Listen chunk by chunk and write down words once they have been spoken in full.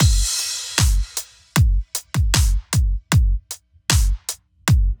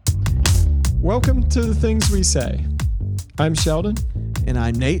Welcome to the Things We Say. I'm Sheldon. And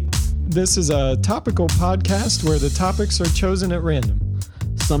I'm Nate. This is a topical podcast where the topics are chosen at random.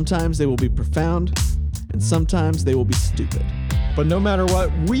 Sometimes they will be profound, and sometimes they will be stupid. But no matter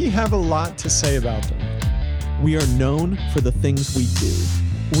what, we have a lot to say about them. We are known for the things we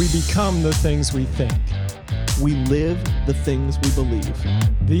do. We become the things we think. We live the things we believe.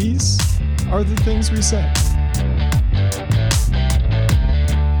 These are the things we say.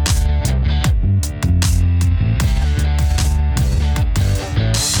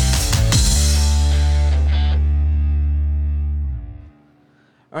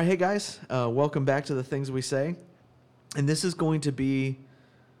 All right, hey guys, welcome back to the Things We Say. And this is going to be,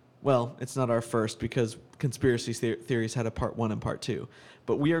 well, it's not our first because conspiracy theories had a part 1 and part 2.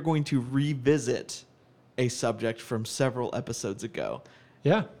 But we are going to revisit a subject from several episodes ago.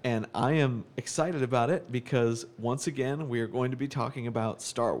 Yeah. And I am excited about it because, once again, we are going to be talking about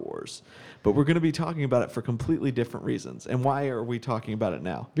Star Wars. But we're going to be talking about it for completely different reasons. And why are we talking about it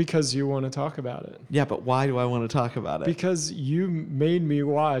now? Because you want to talk about it. Yeah, but why do I want to talk about it? Because you made me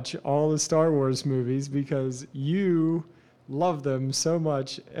watch all the Star Wars movies because you love them so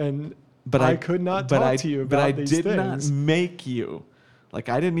much, and I could not talk to you about these things. But I did not make you. Like,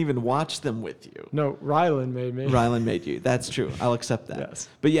 I didn't even watch them with you. No, Rylan made me. Rylan made you. That's true. I'll accept that. Yes.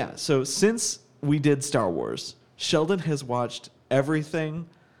 But yeah, so since we did Star Wars, Sheldon has watched everything,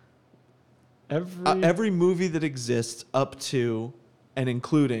 every movie that exists up to and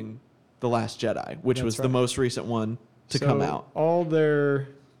including The Last Jedi, which was the most recent one to come out. All their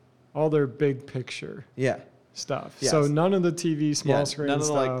big picture. Yeah. Stuff. Yes. So none of the TV small screen none of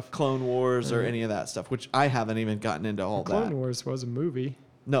stuff. the like Clone Wars or any of that stuff, which I haven't even gotten into all that. Clone Wars was a movie.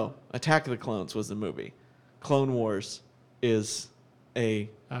 No, Attack of the Clones was the movie. Clone Wars is a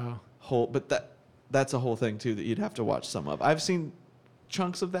whole, but that's a whole thing too that you'd have to watch some of. I've seen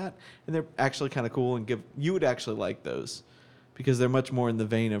chunks of that, and they're actually kind of cool, and you would actually like those because they're much more in the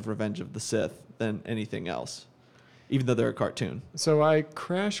vein of Revenge of the Sith than anything else, even though they're a cartoon. So I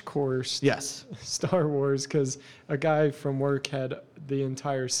crash coursed Star Wars because a guy from work had the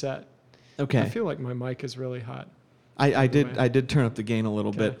entire set. Okay. I feel like my mic is really hot. I did turn up the gain a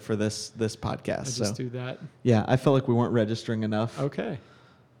little bit for this podcast. I just do that. Yeah, I felt like we weren't registering enough. Okay.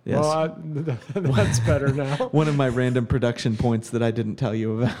 Yes. Well, that's better now. One of my random production points that I didn't tell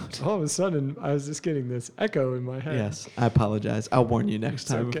you about. All of a sudden, I was just getting this echo in my head. Yes, I apologize. I'll warn you next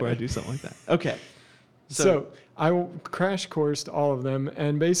time before I do something like that. Okay. So I crash coursed all of them,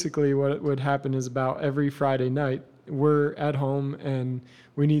 and basically what would happen is about every Friday night, we're at home and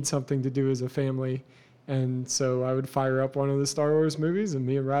we need something to do as a family. And so I would fire up one of the Star Wars movies, and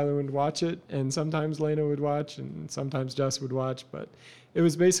me and Rylan would watch it, and sometimes Lena would watch, and sometimes Jess would watch, but it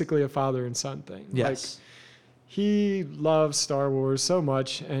was basically a father and son thing. Yes. Like, he loves Star Wars so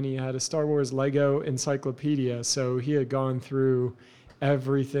much, and he had a Star Wars Lego encyclopedia, so he had gone through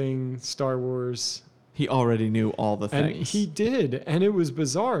everything Star Wars. He already knew all the things. And he did, and it was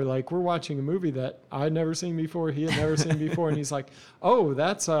bizarre. Like, we're watching a movie that I'd never seen before, he had never seen before, and he's like, oh,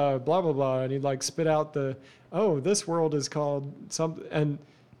 that's blah, blah, blah, and he'd, like, spit out this world is called something, and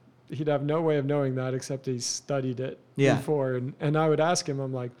he'd have no way of knowing that except he studied it before, and I would ask him,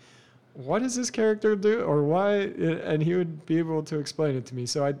 I'm like, what does this character do, or why, and he would be able to explain it to me.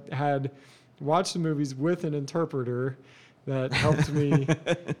 So I had watched the movies with an interpreter that helped me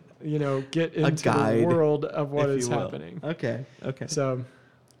get into the world of what is happening. Okay. So,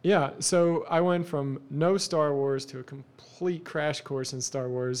 so I went from no Star Wars to a complete crash course in Star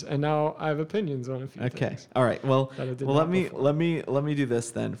Wars, and now I have opinions on a few things. Okay. All right. Well, let me do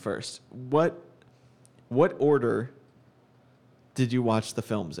this then first. What order did you watch the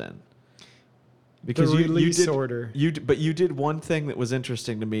films in? Because the release order. But you did one thing that was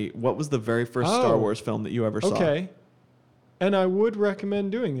interesting to me. What was the very first Star Wars film that you ever saw? Okay. And I would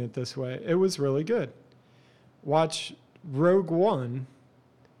recommend doing it this way. It was really good. Watch Rogue One,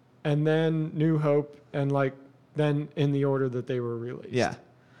 and then New Hope, and then in the order that they were released. Yeah.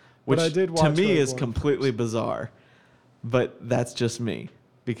 Which I did watch to me Rogue is One completely bizarre, but that's just me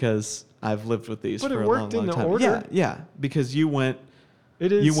because I've lived with these for a long, long time. But it worked in the order. Yeah, because you went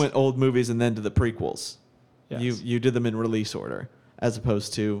old movies and then to the prequels. Yes. You did them in release order as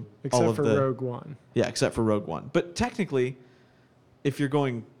opposed to all of the Rogue One. Yeah, except for Rogue One. But technically, if you're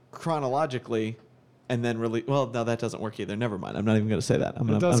going chronologically and then release, well, no, that doesn't work either. Never mind. I'm not even going to say that. I'm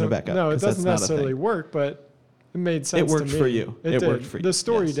going to back up. No, it doesn't necessarily work, but it made sense. It worked to me. for you. It worked for you. The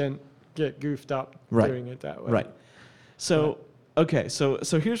story didn't get goofed up doing it that way. Right. So, okay. So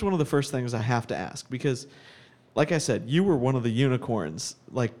here's one of the first things I have to ask because, like I said, you were one of the unicorns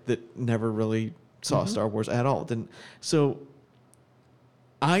that never really saw Star Wars at all. So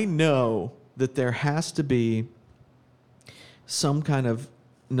I know that there has to be some kind of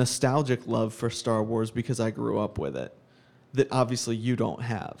nostalgic love for Star Wars because I grew up with it that obviously you don't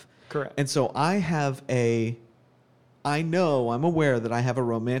have. Correct. And so I'm aware that I have a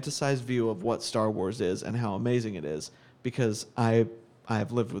romanticized view of what Star Wars is and how amazing it is because I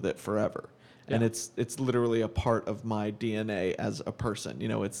have lived with it forever. Yeah. And it's literally a part of my DNA as a person. You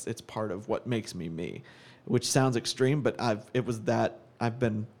know, it's part of what makes me me, which sounds extreme, but I've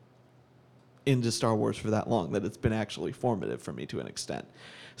been into Star Wars for that long that it's been actually formative for me to an extent.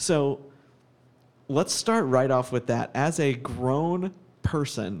 So let's start right off with that. As a grown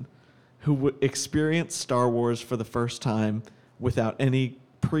person who experienced Star Wars for the first time without any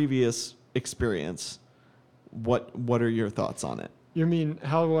previous experience, what are your thoughts on it? You mean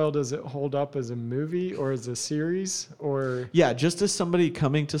how well does it hold up as a movie or as a series or? Yeah, just as somebody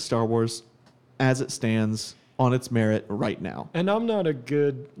coming to Star Wars as it stands on its merit right now. And I'm not a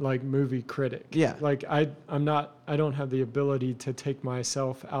good movie critic. Yeah. I don't have the ability to take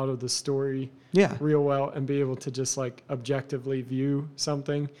myself out of the story yeah. real well and be able to just objectively view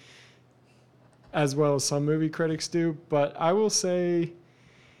something as well as some movie critics do. But I will say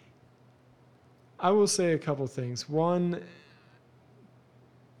a couple things. One,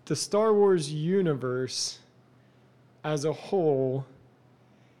 the Star Wars universe as a whole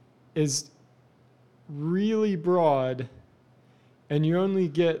is really broad, and you only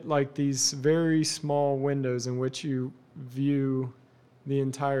get these very small windows in which you view the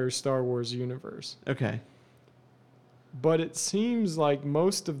entire Star Wars universe. Okay. But it seems like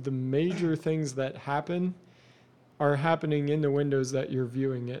most of the major things that happen are happening in the windows that you're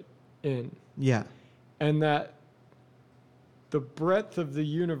viewing it in. Yeah. And that the breadth of the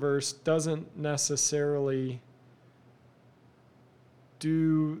universe doesn't necessarily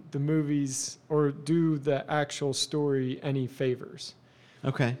do the movies or do the actual story any favors.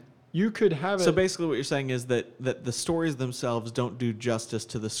 Okay. You could have it. So basically what you're saying is that the stories themselves don't do justice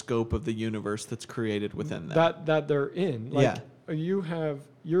to the scope of the universe that's created within them. That they're in.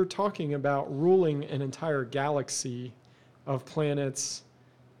 You're talking about ruling an entire galaxy of planets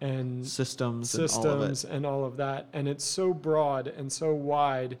and systems and all of that. And it's so broad and so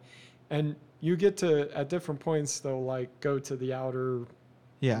wide. And you get to, at different points, they'll go to the outer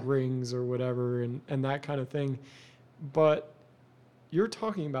rings or whatever and that kind of thing. But you're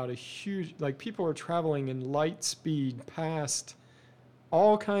talking about a huge, people are traveling in light speed past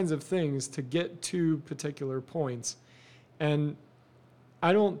all kinds of things to get to particular points. And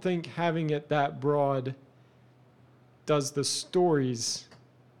I don't think having it that broad does the stories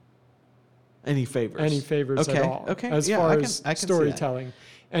any favors at all. Okay. As far as I can storytelling.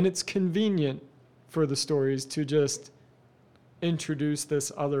 And it's convenient for the stories to just introduce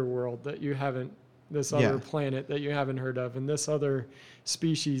this other world that you haven't, this other planet that you haven't heard of, and this other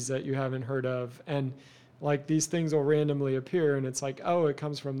species that you haven't heard of. And these things will randomly appear, and it's it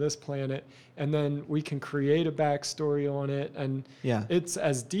comes from this planet, and then we can create a backstory on it. And it's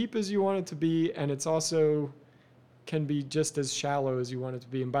as deep as you want it to be, and it's also can be just as shallow as you want it to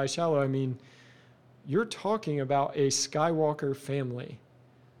be. And by shallow, I mean, you're talking about a Skywalker family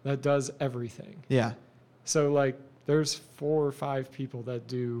that does everything. Yeah. So there's 4 or 5 people that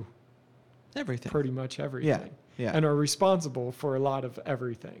do everything, pretty much everything. Yeah. And are responsible for a lot of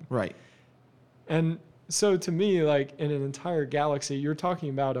everything. Right. And so to me, in an entire galaxy, you're talking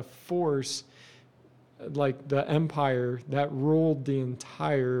about a force the Empire that ruled the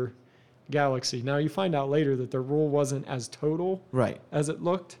entire galaxy. Now you find out later that their rule wasn't as total as it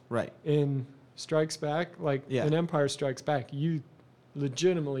looked in Strikes Back. In Empire Strikes Back, you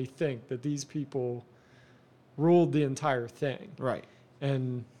legitimately think that these people ruled the entire thing. Right.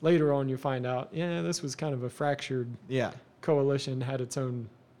 And later on you find out, this was kind of a fractured coalition, had its own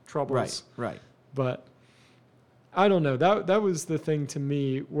troubles. Right. But I don't know. That was the thing to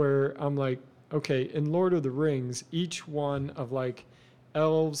me where I'm okay, in Lord of the Rings, each one of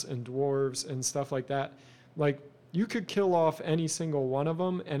elves and dwarves and stuff like that, you could kill off any single one of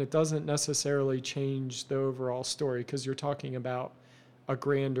them and it doesn't necessarily change the overall story because you're talking about a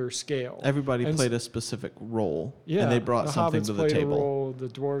grander scale. Everybody played a specific role, and they brought something to the table. The hobbits played a role, the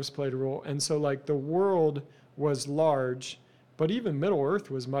dwarves played a role, and so the world was large, but even Middle Earth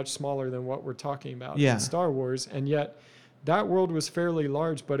was much smaller than what we're talking about in Star Wars, and yet that world was fairly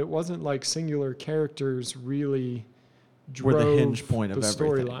large, but it wasn't singular characters really drove the hinge point of the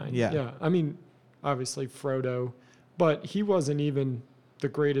everything. Storyline. Yeah. I mean, obviously Frodo, but he wasn't even the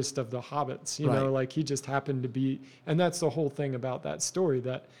greatest of the hobbits, you know, he just happened to be, and that's the whole thing about that story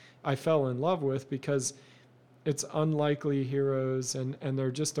that I fell in love with because it's unlikely heroes and they're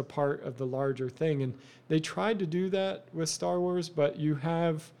just a part of the larger thing. And they tried to do that with Star Wars, but you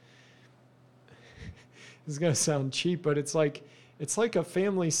have is going to sound cheap, but it's like a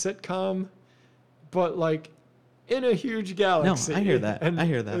family sitcom, but like in a huge galaxy. No, I hear that. And I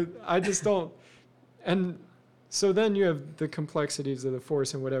hear that. I just don't. And so then you have the complexities of the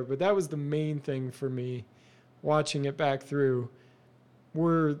Force and whatever, but that was the main thing for me watching it back through.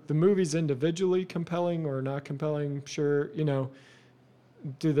 Were the movies individually compelling or not compelling? Sure,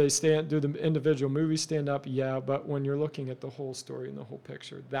 do the individual movies stand up? Yeah, but when you're looking at the whole story and the whole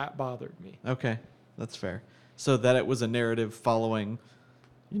picture, that bothered me. Okay, that's fair. So that it was a narrative following,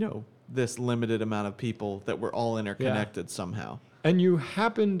 this limited amount of people that were all interconnected somehow. And you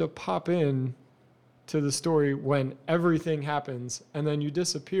happen to pop in to the story when everything happens, and then you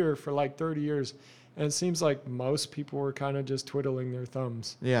disappear for like 30 years. And it seems like most people were kind of just twiddling their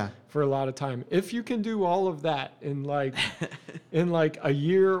thumbs for a lot of time. If you can do all of that in like a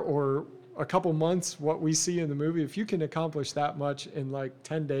year or a couple months, what we see in the movie, if you can accomplish that much in like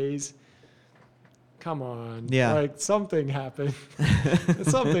 10 days, come on. Yeah. Like something happened.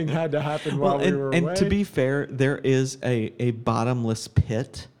 Something had to happen while we were away. And to be fair, there is a bottomless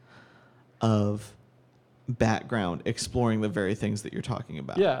pit of background exploring the very things that you're talking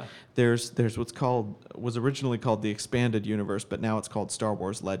about. Yeah. There's was originally called the Expanded Universe, but now it's called Star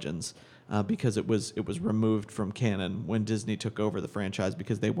Wars Legends because it was removed from canon when Disney took over the franchise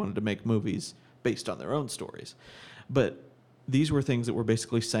because they wanted to make movies based on their own stories. But these were things that were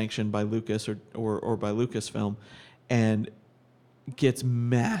basically sanctioned by Lucas or by Lucasfilm, and gets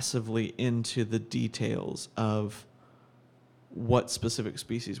massively into the details of what specific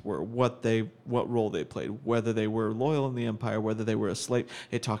species were, what role they played, whether they were loyal in the Empire, whether they were a slave.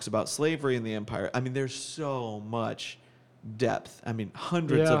 It talks about slavery in the Empire. I mean, there's so much depth. I mean,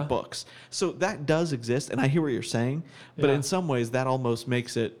 hundreds of books. So that does exist, and I hear what you're saying, but in some ways that almost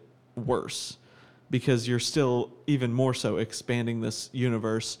makes it worse because you're still even more so expanding this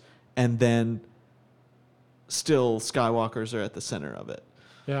universe, and then still Skywalkers are at the center of it.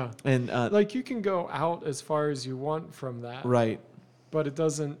 Yeah. And like you can go out as far as you want from that. Right. But it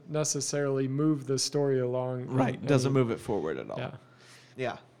doesn't necessarily move the story along. Right. Doesn't move it forward at all. Yeah.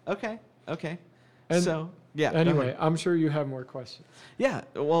 Yeah. Okay. And so, yeah. Anyway, I'm sure you have more questions. Yeah.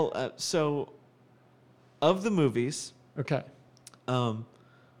 Well, so of the movies, okay.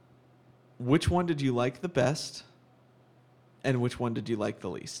 Which one did you like the best and which one did you like the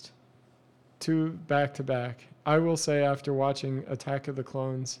least? 2 back to back. I will say after watching Attack of the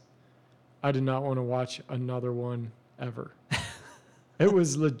Clones, I did not want to watch another one ever. It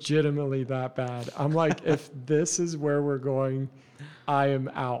was legitimately that bad. I'm like, if this is where we're going, I am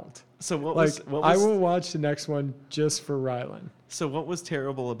out. So what like, was I will watch the next one just for Rylan. So what was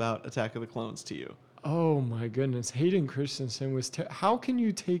terrible about Attack of the Clones to you? Oh my goodness. Hayden Christensen was how can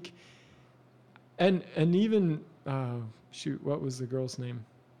you take and even what was the girl's name?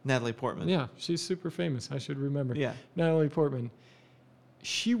 Natalie Portman. Yeah, she's super famous. I should remember. Yeah. Natalie Portman.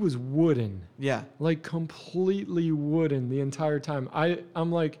 She was wooden. Yeah. Like completely wooden the entire time.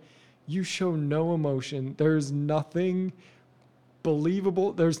 I'm like, you show no emotion. There's nothing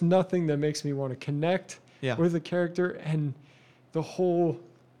believable. There's nothing that makes me want to connect with the character. And the whole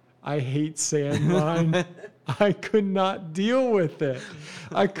I hate sand line, I could not deal with it.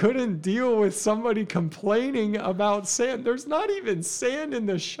 I couldn't deal with somebody complaining about sand. There's not even sand in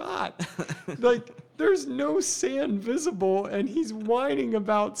the shot. Like, there's no sand visible, and he's whining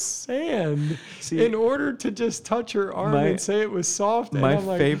about sand in order to just touch her arm and say it was soft. And my I'm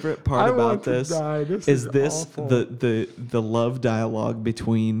like, favorite part about this is awful. the love dialogue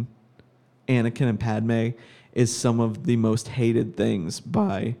between Anakin and Padme is some of the most hated things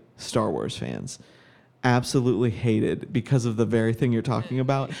by Star Wars fans. Absolutely hated because of the very thing you're talking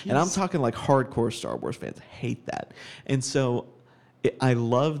about. And I'm talking like hardcore Star Wars fans hate that. And so I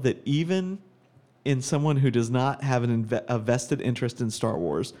love that even in someone who does not have a vested interest in Star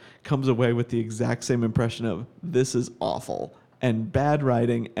Wars comes away with the exact same impression of this is awful and bad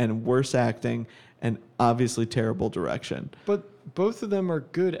writing and worse acting and obviously terrible direction. But both of them are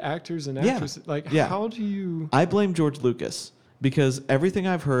good actors and actresses. How do you... I blame George Lucas because everything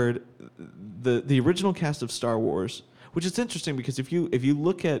I've heard, the original cast of Star Wars, which is interesting because if you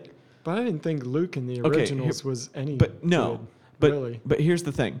look at... But I didn't think Luke in the originals was any but no, good, but really. But here's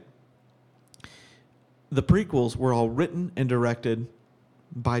the thing. The prequels were all written and directed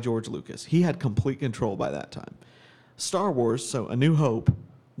by George Lucas. He had complete control by that time. Star Wars, so A New Hope,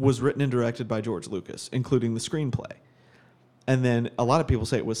 was written and directed by George Lucas, including the screenplay. And then a lot of people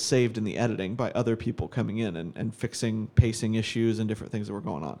say it was saved in the editing by other people coming in and fixing pacing issues and different things that were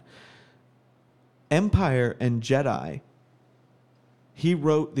going on. Empire and Jedi, he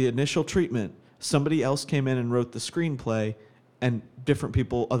wrote the initial treatment. Somebody else came in and wrote the screenplay, and different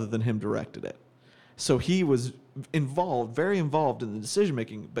people other than him directed it. So he was very involved in the decision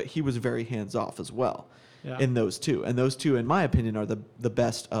making, but he was very hands off as well in those two. And those two, in my opinion, are the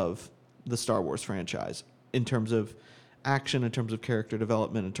best of the Star Wars franchise in terms of action, in terms of character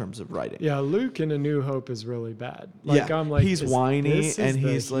development, in terms of writing. Yeah, Luke in A New Hope is really bad. Like, yeah, I'm like, he's whiny and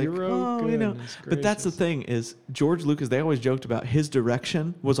he's like, oh, you know. But that's the thing is George Lucas. They always joked about his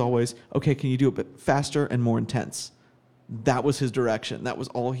direction was always, okay, can you do it but faster and more intense? That was his direction. That was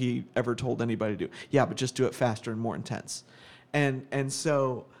all he ever told anybody to do. Yeah, but just do it faster and more intense. And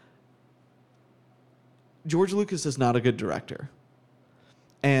so George Lucas is not a good director.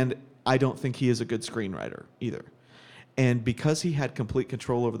 And I don't think he is a good screenwriter either. And because he had complete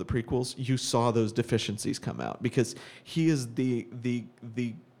control over the prequels, you saw those deficiencies come out because he is the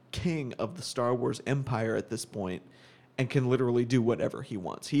king of the Star Wars empire at this point and can literally do whatever he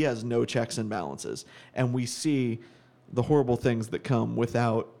wants. He has no checks and balances. And we see the horrible things that come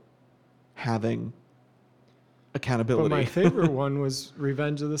without having accountability. But my favorite one was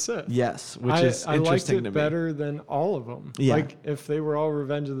Revenge of the Sith. Yes, which is I interesting liked to it me. better than all of them. Yeah. Like, if they were all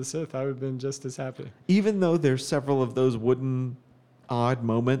Revenge of the Sith, I would have been just as happy. Even though there's several of those wooden, odd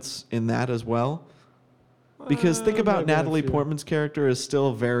moments in that as well. Because think about maybe a Natalie few. Portman's character is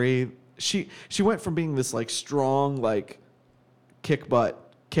still very... She went from being this like strong, like kick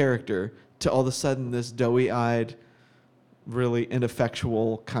butt character to all of a sudden this doughy-eyed, really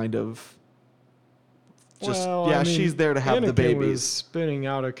ineffectual kind of... Just Well, I mean, she's there to have Anakin the babies. was spinning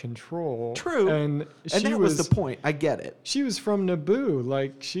out of control. True. And And that was the point. I get it. She was from Naboo.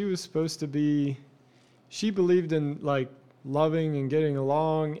 Like, she was supposed to be... She believed in, like, loving and getting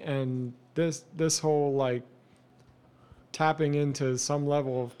along, and this whole, like, tapping into some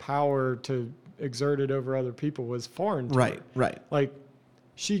level of power to exert it over other people was foreign to her. Right. Like,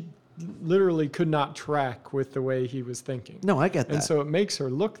 she literally could not track with the way he was thinking. No, I get that. And so it makes her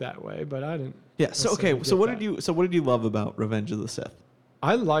look that way, but I didn't. Yeah. So okay. necessarily So get what did you love about Revenge of the Sith?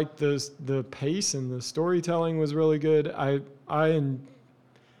 I liked the pace and the storytelling was really good. I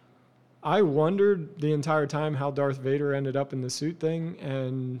wondered the entire time how Darth Vader ended up in the suit thing,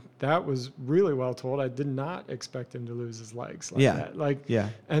 and that was really well told. I did not expect him to lose his legs like that. Like,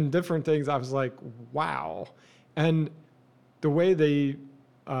 and different things. I was like, wow. And the way they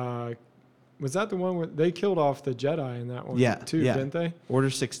was that the one where they killed off the Jedi in that one too, didn't they? Order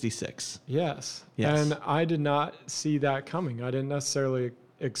 66. Yes. Yes. And I did not see that coming. I didn't necessarily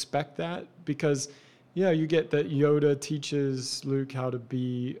expect that because, you get that Yoda teaches Luke how to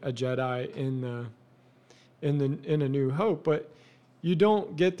be a Jedi in A New Hope, but you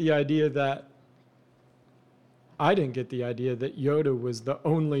don't get the idea that I didn't get the idea that Yoda was the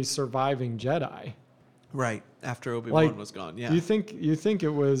only surviving Jedi. Right. After Obi-Wan Like, was gone. Yeah. You think it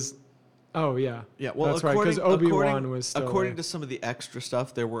was? Oh yeah. Yeah. Well, that's right. Because Obi-Wan was still according there. to some of the extra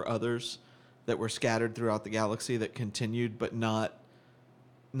stuff, there were others that were scattered throughout the galaxy that continued, but not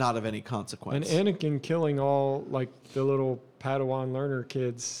of any consequence. And Anakin killing all like the little Padawan learner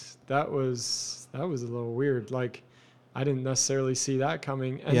kids, that was a little weird. Like, I didn't necessarily see that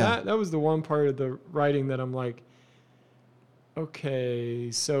coming. And that was the one part of the writing that I'm like,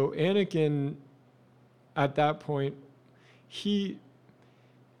 okay, so Anakin at that point,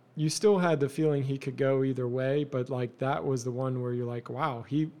 you still had the feeling he could go either way, but like that was the one where you're like, wow,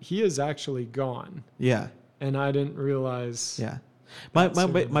 he is actually gone. Yeah. And I didn't realize. Yeah. My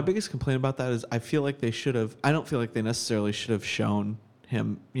biggest complaint about that is I feel like I don't feel like they necessarily should have shown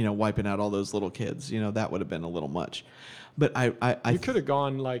him, wiping out all those little kids. That would have been a little much. But I you could have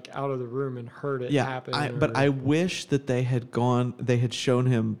gone like out of the room and heard it happen. But I wish that they had shown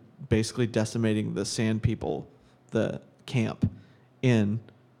him basically decimating the Sand People, the camp in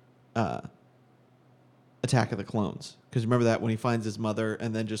Attack of the Clones. Because remember that when he finds his mother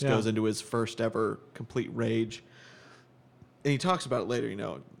and then just goes into his first ever complete rage. And he talks about it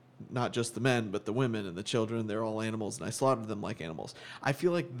later, not just the men, but the women and the children. They're all animals, and I slaughtered them like animals. I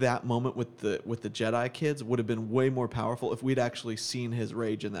feel like that moment with the Jedi kids would have been way more powerful if we'd actually seen his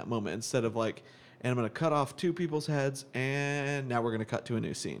rage in that moment instead of like, and I'm going to cut off 2 people's heads, and now we're going to cut to a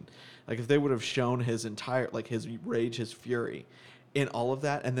new scene. Like if they would have shown his entire, like his rage, his fury in all of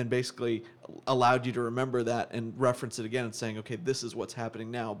that, and then basically allowed you to remember that and reference it again and saying, okay, this is what's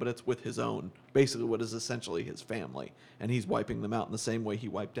happening now, but it's with his own, basically what is essentially his family, and he's wiping them out in the same way he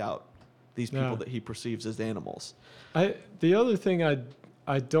wiped out these people that he perceives as animals. The other thing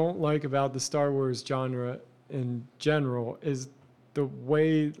I don't like about the Star Wars genre in general is the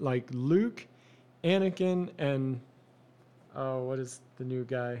way like Luke, Anakin, and what is the new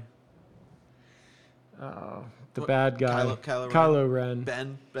guy? The bad guy. Kylo Kylo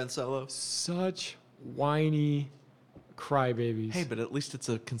Ren. Ben Solo. Such whiny, crybabies. Hey, but at least it's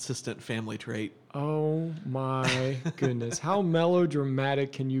a consistent family trait. Oh my goodness. How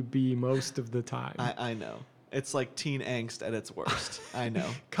melodramatic can you be most of the time? I know. It's like teen angst at its worst. I know.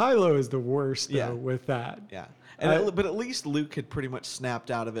 Kylo is the worst, though, with that. Yeah. And but at least Luke had pretty much snapped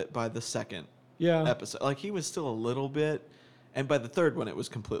out of it by the second episode. Like, he was still a little bit, and by the third one, it was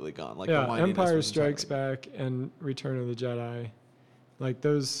completely gone. Like, the whininess Empire was Strikes entirely Back and Return of the Jedi. Like,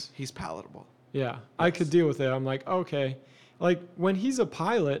 those... He's palatable. Yeah. Yes. I could deal with it. I'm like, okay. Like, when he's a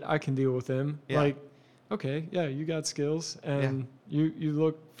pilot, I can deal with him. Yeah. Like, okay, yeah, you got skills, and you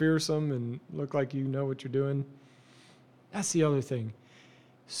look fearsome and look like you know what you're doing. That's the other thing.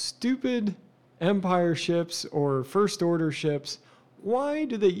 Stupid Empire ships or First Order ships, why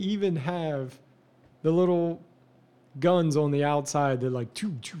do they even have the little guns on the outside that like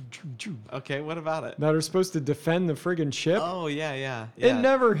choo, choo, choo, choo, Okay, what about it? that are supposed to defend the friggin' ship? Oh, yeah. It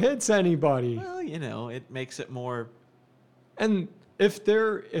never hits anybody. Well, you know, it makes it more... And if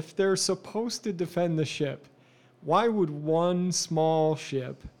they're supposed to defend the ship, why would one small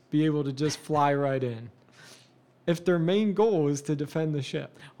ship be able to just fly right in? If their main goal is to defend the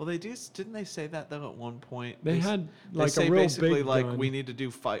ship. Well, didn't they say that though at one point? They had like say a real basically big like gun. we need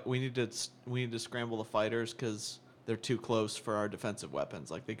to scramble the fighters because they're too close for our defensive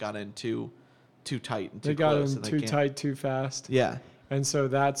weapons. Like, they got in too tight and too They got close. in too tight, too fast. Yeah. And so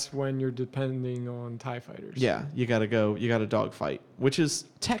that's when you're depending on TIE fighters. Yeah, you got to dogfight, which is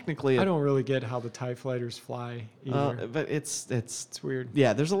technically... I don't really get how the TIE fighters fly either. but it's weird.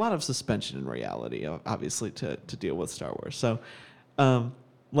 Yeah, there's a lot of suspension in reality, obviously, to deal with Star Wars. So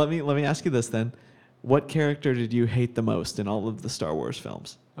let me ask you this then. What character did you hate the most in all of the Star Wars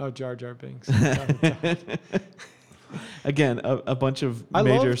films? Oh, Jar Jar Binks. Again, a bunch of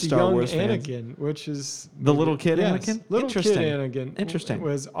major Star Wars fans. I loved young Anakin, which is... The little kid Anakin? Little Interesting. kid Anakin Interesting.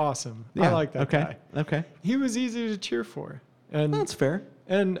 was awesome. Yeah, I like that guy. Okay. He was easy to cheer for. And That's fair.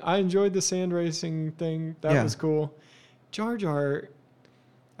 And I enjoyed the sand racing thing. That was cool. Jar Jar,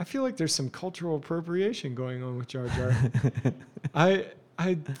 I feel like there's some cultural appropriation going on with Jar Jar.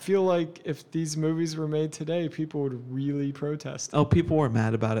 I feel like if these movies were made today, people would really protest. Oh, people were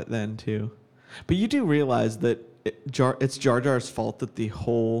mad about it then, too. But you do realize that it's Jar Jar's fault that the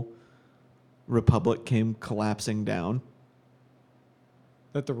whole Republic came collapsing down?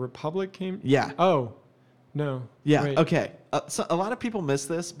 That the Republic came? Yeah. Oh, no. Yeah, Wait. okay. So a lot of people miss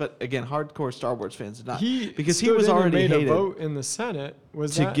this, but again, hardcore Star Wars fans did not. Because he was already made hated a vote in the Senate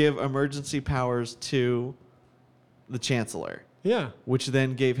to give emergency powers to the Chancellor. Yeah. Which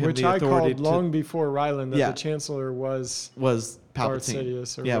then gave him Which the authority I called long before Ryland that the Chancellor was Palpatine.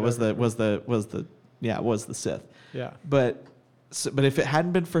 Sidious or was whatever. was the Sith. Yeah. But if it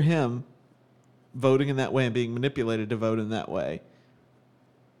hadn't been for him voting in that way and being manipulated to vote in that way,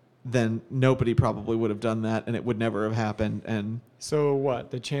 then nobody probably would have done that, and it would never have happened. And so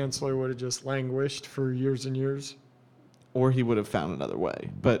what? The Chancellor would have just languished for years and years, or he would have found another way.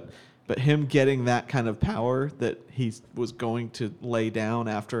 But him getting that kind of power that he was going to lay down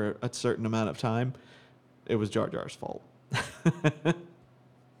after a certain amount of time, it was Jar Jar's fault.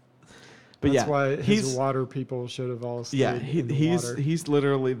 But that's why his water people should have all stayed in the water. He's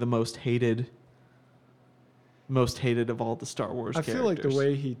literally the most hated of all the Star Wars characters. I feel like the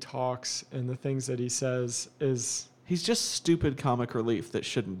way he talks and the things that he says is... He's just stupid comic relief that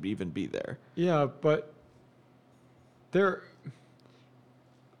shouldn't even be there. Yeah, but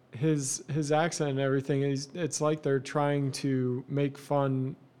his accent and everything, it's like they're trying to make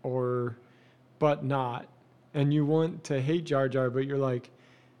fun but not. And you want to hate Jar Jar, but you're like,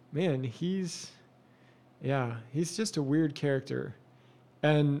 man, he's just a weird character.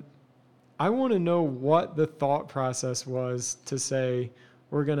 And I want to know what the thought process was to say,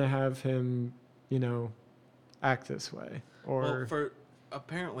 we're going to have him, act this way.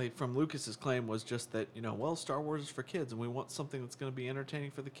 Apparently from Lucas's claim was just that, Star Wars is for kids and we want something that's going to be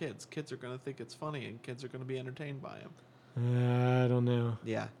entertaining for the kids. Kids are going to think it's funny and kids are going to be entertained by him. I don't know.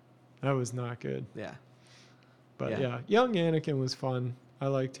 Yeah. That was not good. Yeah. But yeah, young Anakin was fun. I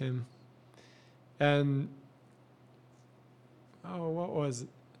liked him. And what was it?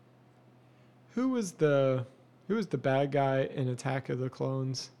 Who was the bad guy in Attack of the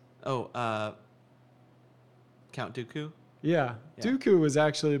Clones? Oh, Count Dooku? Yeah. Dooku was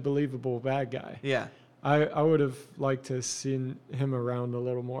actually a believable bad guy. Yeah. I would have liked to seen him around a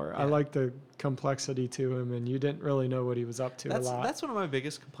little more. Yeah. I like the complexity to him, and you didn't really know what he was up to a lot. That's one of my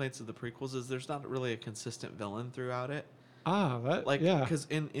biggest complaints of the prequels is there's not really a consistent villain throughout it. Because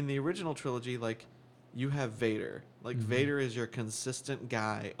in the original trilogy, like, you have Vader. Like, mm-hmm. Vader is your consistent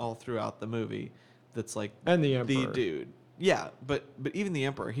guy all throughout the movie. That's like and the Emperor. The dude. Yeah, but even the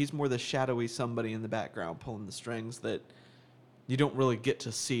Emperor, he's more the shadowy somebody in the background pulling the strings that you don't really get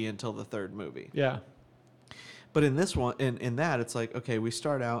to see until the third movie. Yeah. But in this one, in that, it's like, okay, we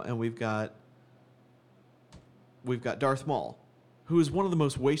start out and we've got Darth Maul, who is one of the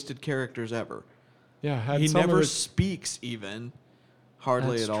most wasted characters ever. Yeah, he never speaks even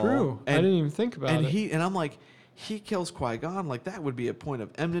hardly at all. That's true. I didn't even think about it. And I'm like, he kills Qui-Gon, like that would be a point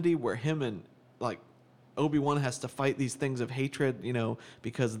of enmity where him and like Obi-Wan has to fight these things of hatred, you know,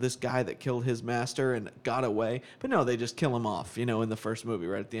 because this guy that killed his master and got away. But no, they just kill him off, you know, in the first movie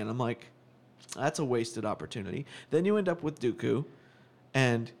right at the end. I'm like, that's a wasted opportunity. Then you end up with Dooku,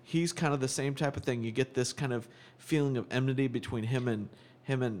 and he's kind of the same type of thing. You get this kind of feeling of enmity between him and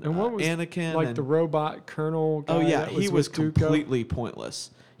what was, Anakin. Like the robot colonel guy. Oh, yeah. That He was Dooku? completely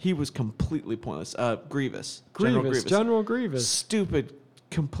pointless. Grievous. General Grievous. Stupid,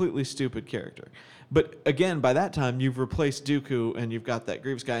 completely stupid character. But again, by that time, you've replaced Dooku and you've got that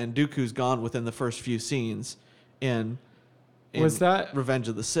Grievous guy, and Dooku's gone within the first few scenes in was that Revenge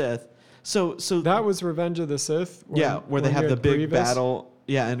of the Sith. So that was Revenge of the Sith? Where they have the big Grievous? battle.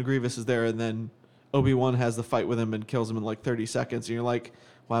 Yeah, and Grievous is there, and then Obi-Wan has the fight with him and kills him in like 30 seconds. And you're like,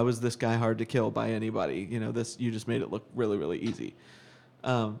 why was this guy hard to kill by anybody? You know, you just made it look really, really easy.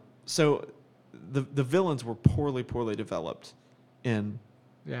 So the villains were poorly developed in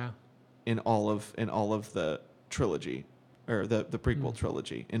all of the trilogy, or the prequel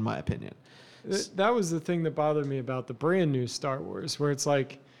trilogy, in my opinion. That was the thing that bothered me about the brand new Star Wars, where it's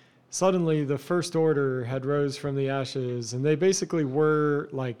like suddenly the First Order had rose from the ashes, and they basically were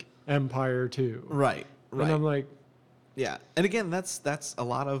like Empire too. Right. And I'm like, yeah. And again, that's a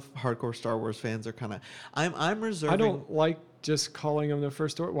lot of hardcore Star Wars fans are kind of. I'm reserving. I don't like just calling them the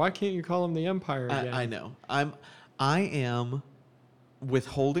First Order. Why can't you call them the Empire again? I know. I am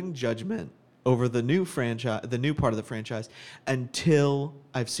withholding judgment over the new franchise, the new part of the franchise, until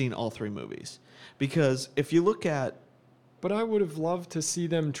I've seen all three movies. Because if you look at... But I would have loved to see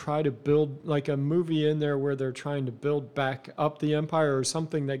them try to build like a movie in there where they're trying to build back up the Empire, or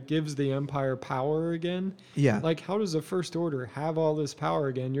something that gives the Empire power again. Yeah. Like, how does the First Order have all this power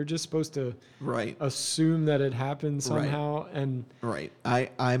again? You're just supposed to assume that it happened somehow. Right. And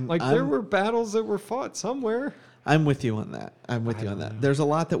I'm there were battles that were fought somewhere. I'm with you on that. There's a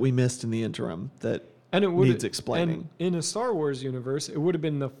lot that we missed in the interim that needs explaining. And in a Star Wars universe, it would have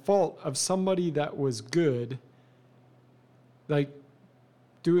been the fault of somebody that was good, like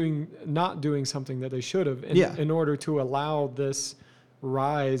not doing something that they should have in order to allow this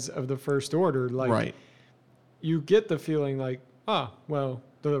rise of the First Order. Like, you get the feeling like, well,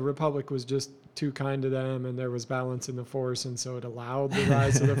 the Republic was just too kind to them, and there was balance in the Force, and so it allowed the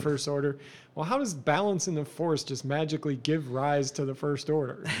rise of the First Order. Well, how does balance in the Force just magically give rise to the First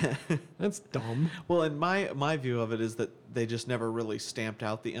Order? That's dumb. Well, and my view of it is that they just never really stamped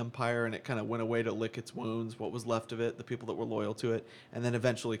out the Empire, and it kind of went away to lick its wounds, what was left of it, the people that were loyal to it, and then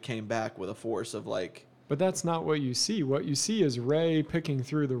eventually came back with a force of like... But that's not what you see. What you see is Rey picking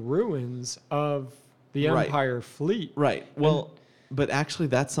through the ruins of the Empire fleet. Right. Well... But actually,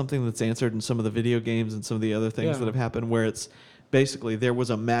 that's something that's answered in some of the video games and some of the other things that have happened, where it's basically there was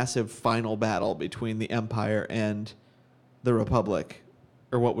a massive final battle between the Empire and the Republic,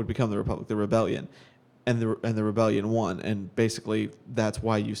 or what would become the Republic, the Rebellion, and the Rebellion won. And basically, that's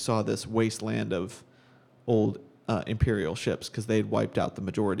why you saw this wasteland of old Imperial ships, because they'd wiped out the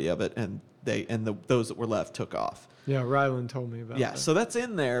majority of it, and those that were left took off. Yeah, Ryland told me about that. Yeah, so that's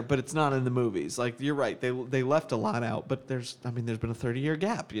in there, but it's not in the movies. Like, you're right, they left a lot out, but there's been a 30-year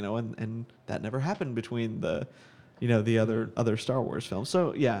gap, you know, and that never happened between the other Star Wars films.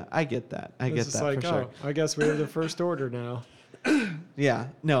 So yeah, I get that. For sure. I guess we have the First Order now. Yeah,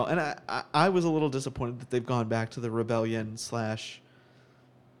 no, and I was a little disappointed that they've gone back to the Rebellion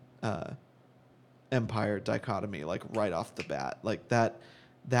 / Empire dichotomy, like right off the bat. Like that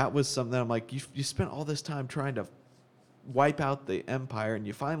was something that I'm like, you spent all this time trying to wipe out the Empire, and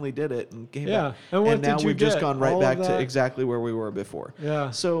you finally did it, and came back. And now we've just gone right back to exactly where we were before. Yeah.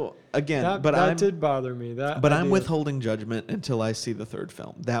 So again, that did bother me. But I'm withholding judgment until I see the third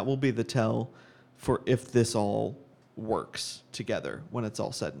film. That will be the tell for if this all works together when it's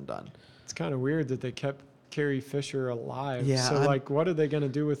all said and done. It's kind of weird that they kept Carrie Fisher alive. Yeah. So what are they going to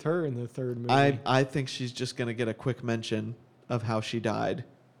do with her in the third movie? I think she's just going to get a quick mention of how she died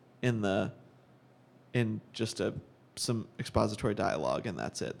in just some expository dialogue, and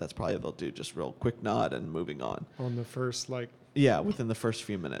that's it. That's probably they'll do, just real quick nod and moving on. On the first, within the first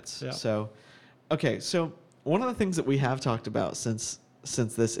few minutes. Yeah. So, okay. So one of the things that we have talked about since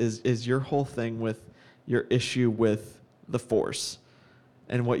this is your whole thing with your issue with the Force,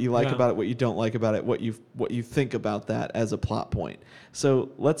 and what you like about it, what you don't like about it, what you think about that as a plot point. So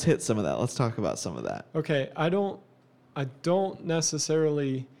let's hit some of that. Let's talk about some of that. Okay, I don't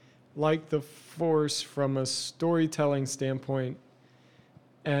necessarily like the Force from a storytelling standpoint,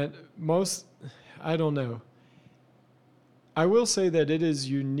 and I don't know. I will say that it is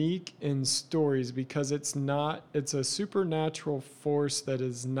unique in stories because it's a supernatural force that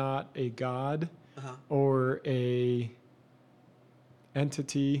is not a god or a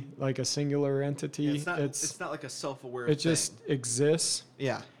entity, like a singular entity. Yeah, it's not like a self-aware thing. It just exists.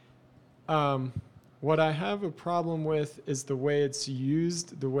 Yeah. What I have a problem with is the way it's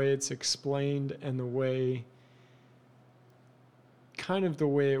used, the way it's explained, and the way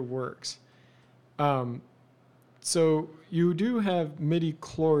it works. So you do have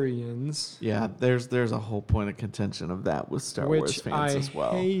midi-chlorians. Yeah, there's a whole point of contention of that with Star Wars fans as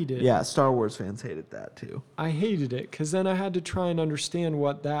well. Which I hated. Yeah, Star Wars fans hated that too. I hated it because then I had to try and understand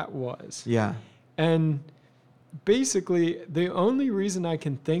what that was. Yeah. And basically, the only reason I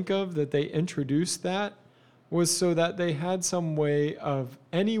can think of that they introduced that was so that they had some way of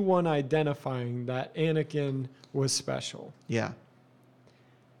anyone identifying that Anakin was special. Yeah.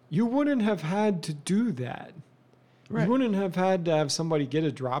 You wouldn't have had to do that. Right. You wouldn't have had to have somebody get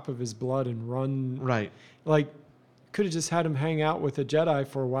a drop of his blood and run. Right. Like, could have just had him hang out with a Jedi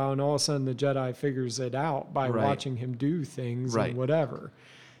for a while, and all of a sudden the Jedi figures it out by watching him do things and whatever.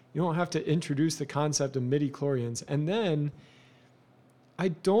 You don't have to introduce the concept of midi-chlorians. And then I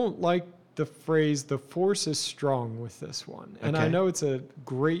don't like the phrase, the Force is strong with this one. And I know it's a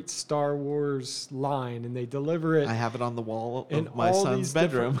great Star Wars line, and they deliver it. I have it on the wall of my son's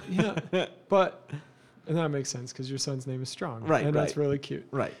bedroom. Yeah, but... And that makes sense because your son's name is Strong. Right, and that's really cute.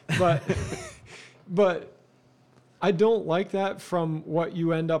 Right. But I don't like that from what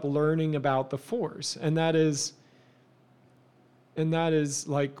you end up learning about the Force. And that is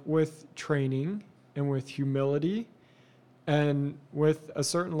like with training and with humility and with a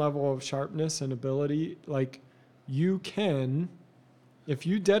certain level of sharpness and ability, like you can, if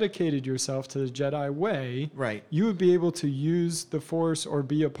you dedicated yourself to the Jedi way, you would be able to use the Force or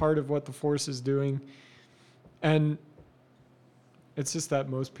be a part of what the Force is doing. And it's just that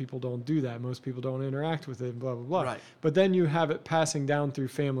most people don't do that. Most people don't interact with it, blah, blah, blah. Right. But then you have it passing down through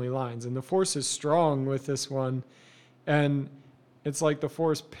family lines. And the Force is strong with this one. And it's like the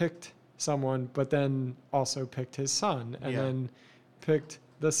Force picked someone, but then also picked his son. And then picked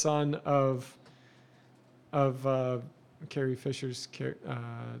the son of Carrie Fisher's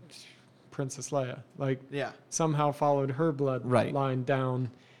Princess Leia. Like, somehow followed her bloodline down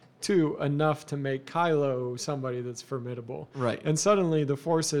to enough to make Kylo somebody that's formidable. Right. And suddenly the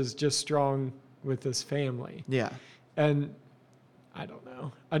Force is just strong with this family. Yeah. And I don't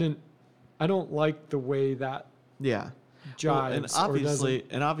know. I don't like the way that jives. Well,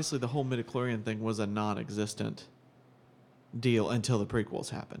 and obviously the whole midichlorian thing was a non-existent deal until the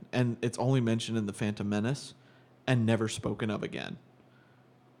prequels happened. And it's only mentioned in The Phantom Menace and never spoken of again.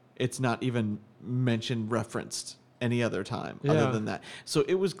 It's not even referenced any other time other than that. So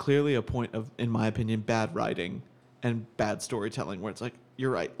it was clearly a point of, in my opinion, bad writing and bad storytelling where it's like, you're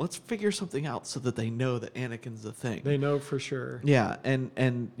right, let's figure something out so that they know that Anakin's the thing. They know for sure. Yeah, and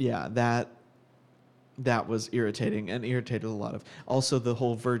that was irritating and irritated a lot of. Also, the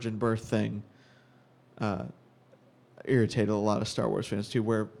whole virgin birth thing irritated a lot of Star Wars fans too,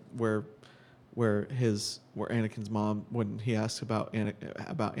 where Anakin's mom, when he asked about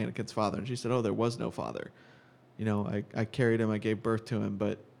Anakin's father, and she said, "Oh, there was no father. You know, I carried him, I gave birth to him,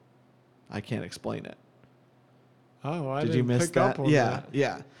 but I can't explain it." Oh, I did didn't you miss pick that? Up on that.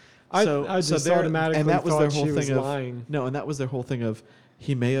 Yeah. I just automatically thought she was lying. No, and that was their whole thing of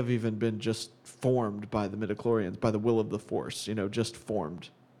he may have even been just formed by the midichlorians, by the will of the Force. You know, just formed.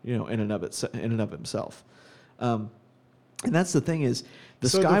 You know, in and of himself. And that's the thing is, the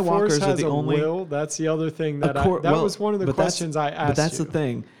Skywalkers are the only. Will? That's the other thing that was one of the questions I asked. But that's the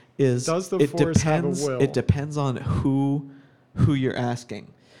thing is, does the Force have a will? It depends on who you're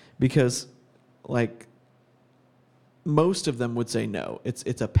asking, because like most of them would say no.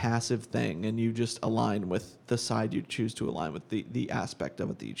 It's a passive thing, and you just align with the side you choose to align with, the aspect of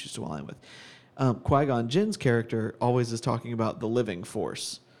it that you choose to align with. Qui-Gon Jinn's character always is talking about the living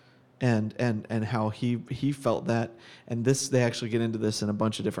Force. And how he felt that, and they actually get into this in a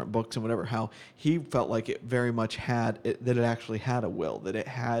bunch of different books and whatever, how he felt like it very much that it actually had a will, that it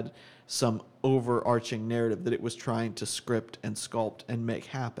had some overarching narrative that it was trying to script and sculpt and make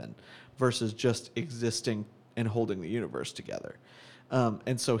happen versus just existing and holding the universe together.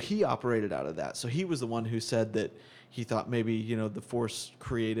 And so he operated out of that. So he was the one who said that he thought maybe, the Force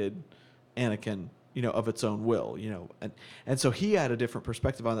created Anakin of its own will, and so he had a different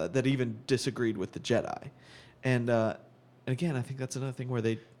perspective on that even disagreed with the Jedi, and again, I think that's another thing where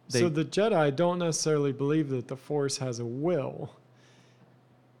they so the Jedi don't necessarily believe that the Force has a will.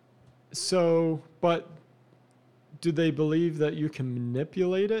 So, but do they believe that you can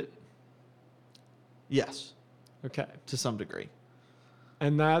manipulate it? Yes. Okay. To some degree.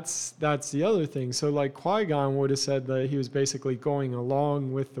 And that's the other thing. So like Qui-Gon would have said that he was basically going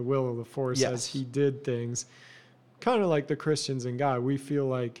along with the will of the Force as he did things. Kind of like the Christians and God. We feel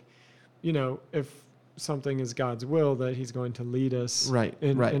like, if something is God's will, that he's going to lead us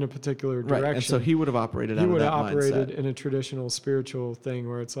in a particular direction. Right. And so he would have operated out of that mindset. He would have operated in a traditional spiritual thing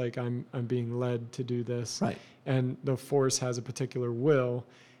where it's like, I'm being led to do this. Right. And the Force has a particular will.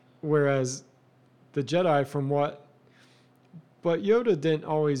 Whereas the Jedi, but Yoda didn't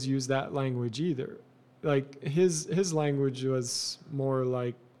always use that language either. Like his language was more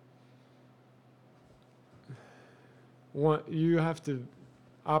like, you have to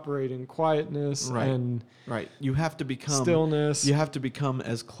operate in quietness and you have to become stillness. You have to become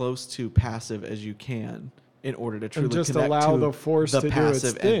as close to passive as you can in order to truly just connect allow to the Force to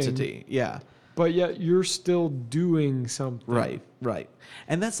passive do its entity. thing. Yeah. But yet you're still doing something. Right.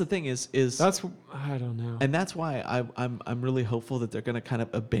 And that's the thing is that's, I don't know. And that's why I'm really hopeful that they're going to kind of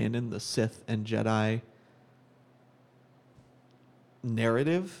abandon the Sith and Jedi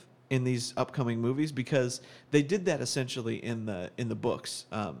narrative in these upcoming movies, because they did that essentially in the books,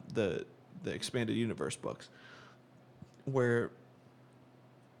 the expanded universe books, where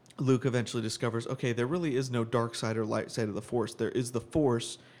Luke eventually discovers, okay, there really is no dark side or light side of the Force. There is the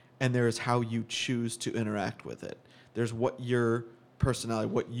Force, and there is how you choose to interact with it. There's what your personality,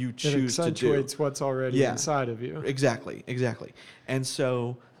 what you choose to do. It accentuates what's already inside of you. Exactly. And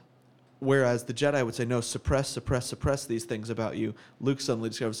so, whereas the Jedi would say, no, suppress these things about you, Luke suddenly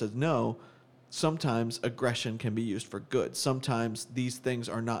discovers, says, no, sometimes aggression can be used for good. Sometimes these things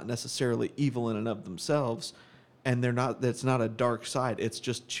are not necessarily evil in and of themselves, and that's not a dark side. It's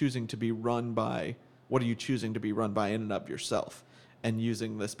just choosing to be run by, what are you choosing to be run by in and of yourself, and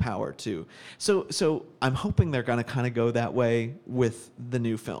using this power too. So I'm hoping they're going to kind of go that way with the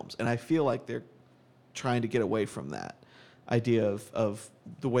new films. And I feel like they're trying to get away from that idea of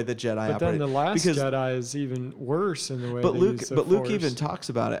the way the Jedi operate. But then the last Jedi is even worse in the way they use the Force. Luke even talks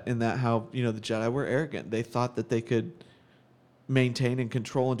about it in that how, the Jedi were arrogant. They thought that they could maintain and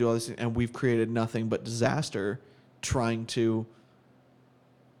control and do all these things, and we've created nothing but disaster trying to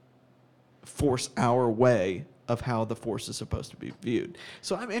force our way of how the Force is supposed to be viewed.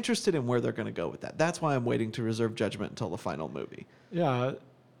 So I'm interested in where they're going to go with that. That's why I'm waiting to reserve judgment until the final movie. Yeah.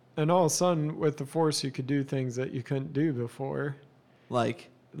 And all of a sudden, with the Force, you could do things that you couldn't do before. Like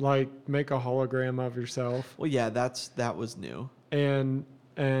make a hologram of yourself. Well, yeah, that was new. And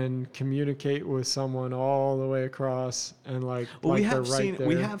communicate with someone all the way across, and we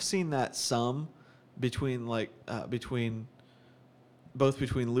have seen that some between both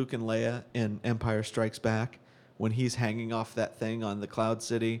between Luke and Leia in Empire Strikes Back, when he's hanging off that thing on the Cloud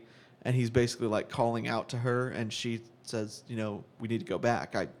City, and he's basically like calling out to her, and she says, we need to go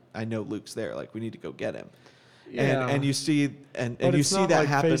back. I know Luke's there. Like, we need to go get him. Yeah. And you see and you see that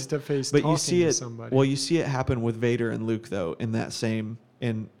happen face-to-face, but you see it. Somebody. Well, you see it happen with Vader and Luke though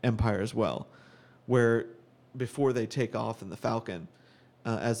in Empire as well, where before they take off in the Falcon,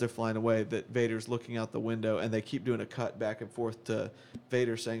 as they're flying away, that Vader's looking out the window, and they keep doing a cut back and forth to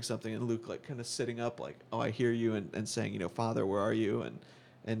Vader saying something, and Luke like kind of sitting up like, oh, I hear you, and saying, Father, where are you,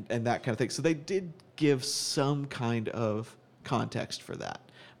 and that kind of thing. So they did give some kind of context for that,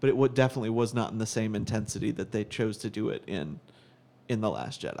 but it definitely was not in the same intensity that they chose to do it in The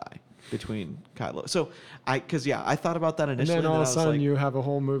Last Jedi between Kylo. So I thought about that initially. And then all of a sudden you have a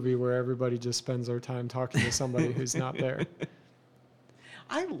whole movie where everybody just spends their time talking to somebody who's not there.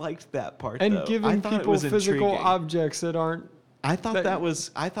 I liked that part, and though. Giving people physical objects that aren't. I thought that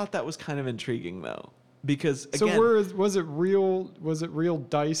was kind of intriguing, though, because again, so was it real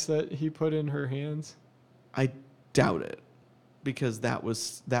dice that he put in her hands? I doubt it, because that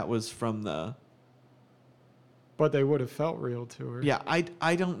was from the. But they would have felt real to her. Yeah,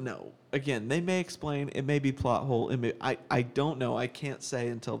 I don't know. Again, they may explain. It may be plot hole. I don't know. I can't say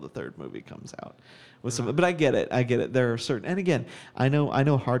until the third movie comes out. But I get it. There are certain, and again, I know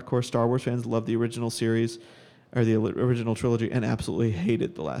hardcore Star Wars fans love the original series, or the original trilogy, and absolutely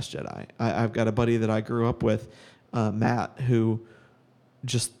hated The Last Jedi. I've got a buddy that I grew up with, Matt, who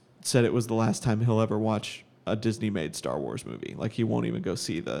just said it was the last time he'll ever watch a Disney-made Star Wars movie. Like, he won't even go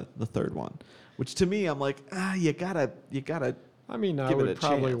see the third one. Which to me, I'm like, you gotta. I mean, I would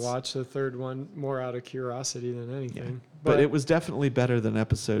probably watch the third one more out of curiosity than anything. Yeah. But it was definitely better than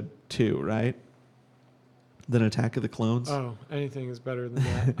episode 2, right? than Attack of the Clones? Oh, anything is better than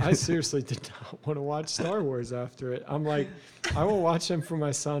that. I seriously did not want to watch Star Wars after it. I'm like, I will watch them for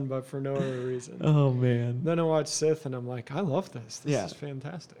my son, but for no other reason. Oh, man. Then I watched Sith, and I'm like, I love this. This is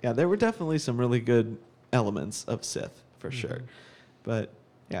fantastic. Yeah, there were definitely some really good elements of Sith, for sure. But,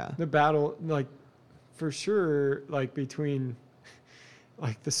 yeah. The battle, like, for sure, like, between...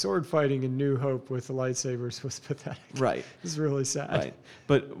 Like the sword fighting in New Hope with the lightsabers was pathetic. Right. It's really sad. Right.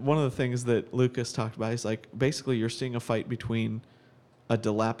 But one of the things that Lucas talked about is like basically you're seeing a fight between a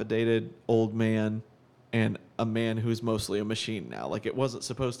dilapidated old man and a man who's mostly a machine now. Like it wasn't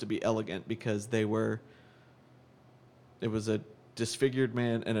supposed to be elegant because it was a disfigured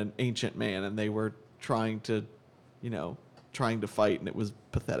man and an ancient man, and they were trying to fight, and it was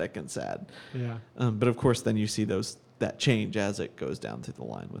pathetic and sad. Yeah. But of course then you see that change as it goes down through the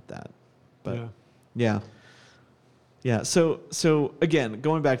line with that. But yeah. So again,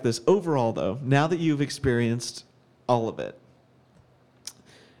 going back to this overall though, now that you've experienced all of it,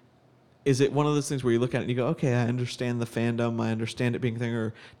 is it one of those things where you look at it and you go, okay, I understand the fandom, I understand it being a thing,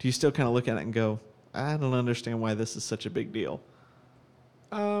 or do you still kind of look at it and go, I don't understand why this is such a big deal?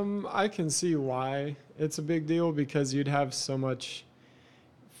 I can see why it's a big deal, because you'd have so much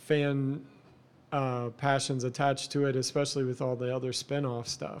fan passions attached to it, especially with all the other spin-off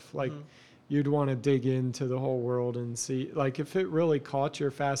stuff. Like you'd want to dig into the whole world and see, like, if it really caught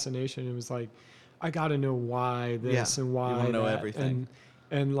your fascination, it was like, I got to know why this and why you want to know that. everything.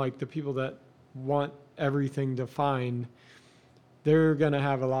 And like the people that want everything defined, they're going to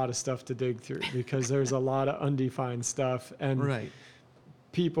have a lot of stuff to dig through because there's a lot of undefined stuff, and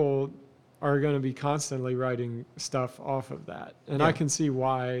people are going to be constantly writing stuff off of that. And I can see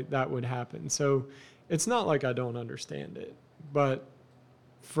why that would happen. So it's not like I don't understand it, but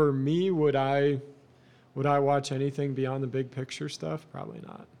for me, would I watch anything beyond the big picture stuff? Probably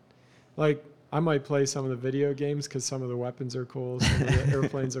not. Like I might play some of the video games because some of the weapons are cool, some of the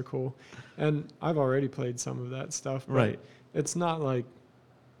airplanes are cool. And I've already played some of that stuff, but it's not like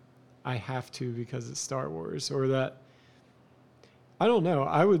I have to because it's Star Wars, or that, I don't know.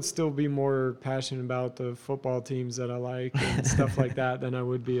 I would still be more passionate about the football teams that I like and stuff like that than I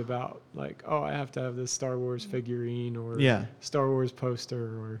would be about like, oh, I have to have this Star Wars figurine or Star Wars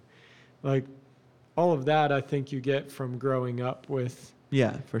poster, or like all of that. I think you get from growing up with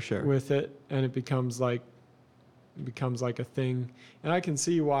for sure with it, and it becomes like a thing. And I can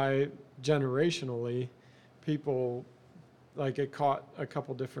see why generationally people, like, it caught a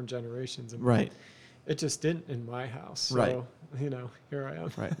couple different generations, and it just didn't in my house. So, here I am.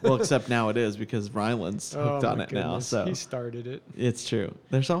 Well, except now it is, because Ryland's hooked on it now. So he started it. It's true.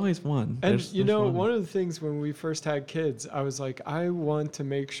 There's always one. And there's one of the things when we first had kids, I was like, I want to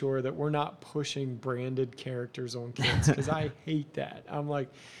make sure that we're not pushing branded characters on kids, because I hate that. I'm like,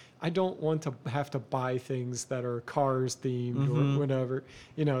 I don't want to have to buy things that are Cars themed or whatever.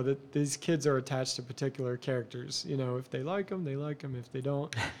 That these kids are attached to particular characters. If they like them, they like them. If they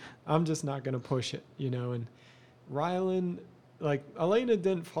don't, I'm just not going to push it. And Ryland, like, Elena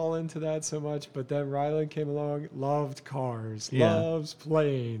didn't fall into that so much, but then Ryland came along, loved cars, loves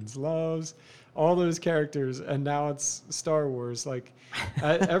planes, loves all those characters, and now it's Star Wars. Like,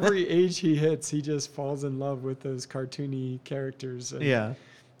 at every age he hits, he just falls in love with those cartoony characters. And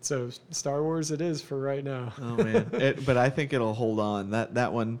so Star Wars it is for right now. Oh man! But I think it'll hold on.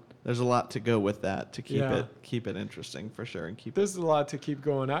 That one, there's a lot to go with that to keep it interesting for sure, and There's a lot to keep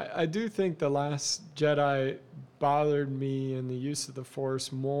going. I do think The Last Jedi bothered me in the use of the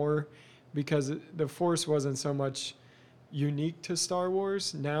Force more, because the Force wasn't so much unique to Star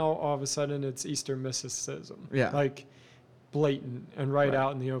Wars. Now all of a sudden it's Eastern mysticism. Like blatant and right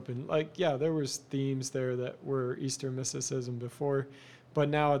out in the open. Like, there was themes there that were Eastern mysticism before. But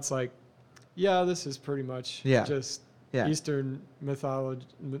now it's like, this is pretty much just Eastern mythology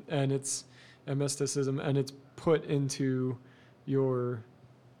and mysticism, and it's put into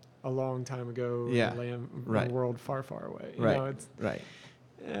a long time ago a world far, far away.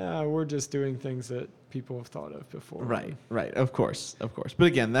 We're just doing things that people have thought of before. Right. Of course. But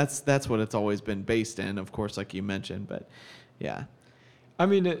again, that's what it's always been based in, of course, like you mentioned. But I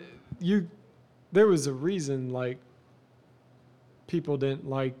mean, there was a reason, like, people didn't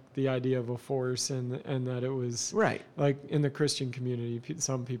like the idea of a force, and that it was like in the Christian community,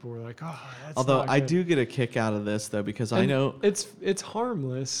 some people were like, oh, that's although not I good. do get a kick out of this though, because I know it's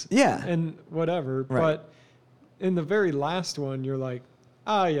harmless and whatever, but in the very last one you're like,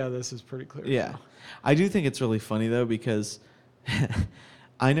 this is pretty clear now. I do think it's really funny though, because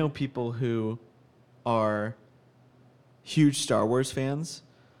I know people who are huge Star Wars fans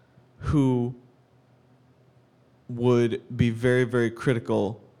who would be very, very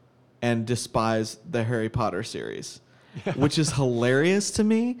critical and despise the Harry Potter series, which is hilarious to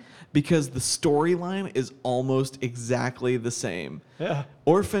me because the storyline is almost exactly the same. Yeah.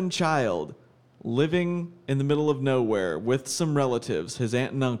 Orphan child living in the middle of nowhere with some relatives, his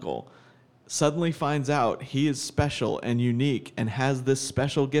aunt and uncle, suddenly finds out he is special and unique and has this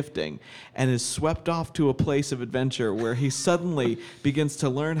special gifting and is swept off to a place of adventure where he suddenly begins to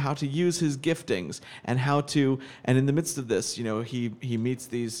learn how to use his giftings and and in the midst of this, he meets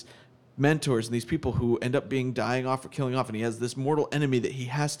these mentors and these people who end up dying off or killing off, and he has this mortal enemy that he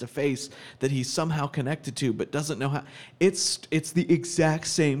has to face that he's somehow connected to but doesn't know how. It's the exact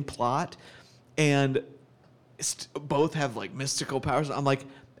same plot, and both have like mystical powers. I'm like,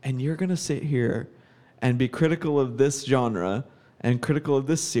 and you're going to sit here and be critical of this genre and critical of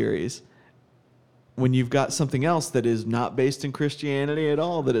this series when you've got something else that is not based in Christianity at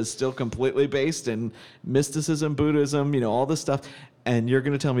all, that is still completely based in mysticism, Buddhism, all this stuff. And you're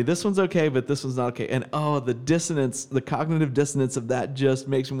going to tell me this one's okay, but this one's not okay. And the dissonance, the cognitive dissonance of that just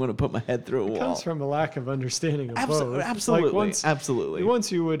makes me want to put my head through a wall. It comes from a lack of understanding of both. Absolutely. Like absolutely.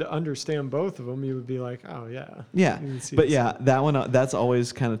 Once you would understand both of them, you would be like, oh, yeah. Yeah. But yeah, that one, that's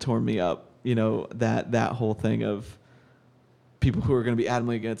always kind of torn me up. That whole thing of people who are going to be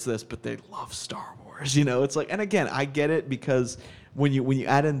adamantly against this, but they love Star Wars. It's like, and again, I get it because when you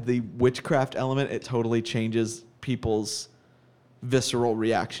add in the witchcraft element, it totally changes people's visceral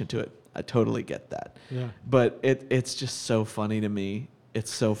reaction to it. I totally get that. Yeah. But it's just so funny to me.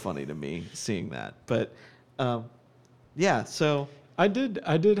 It's so funny to me seeing that. But yeah, so I did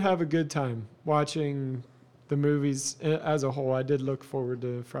have a good time watching the movies as a whole. I did look forward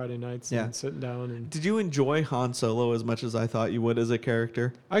to Friday nights and sitting down and. Did you enjoy Han Solo as much as I thought you would as a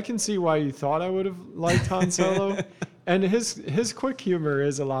character? I can see why you thought I would have liked Han Solo. And his quick humor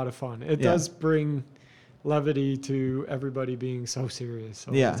is a lot of fun. It does bring levity to everybody being so serious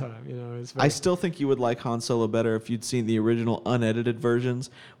all the time. I still think you would like Han Solo better if you'd seen the original unedited versions,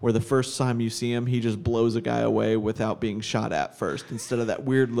 where the first time you see him, he just blows a guy away without being shot at first, instead of that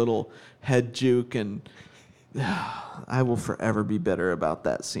weird little head juke. And I will forever be bitter about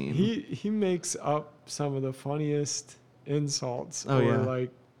that scene. He makes up some of the funniest insults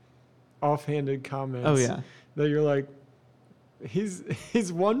like offhanded comments. Oh yeah, that you're like,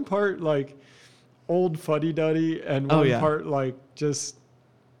 he's one part like old fuddy-duddy and one part like just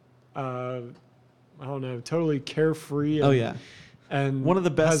I don't know, totally carefree and, and one of the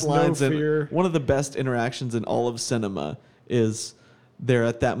best lines and one of the best interactions in all of cinema is there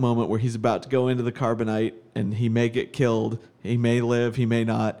at that moment where he's about to go into the carbonite and he may get killed, he may live, he may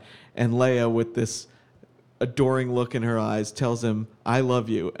not, and Leia with this adoring look in her eyes tells him, I love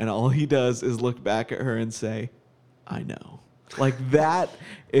you, and all he does is look back at her and say, I know. Like, that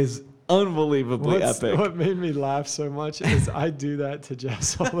is unbelievably epic. What made me laugh so much is I do that to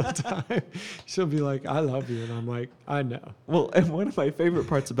Jess all the time. She'll be like, I love you. And I'm like, I know. Well, and one of my favorite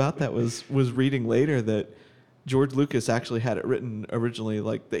parts about that was reading later that George Lucas actually had it written originally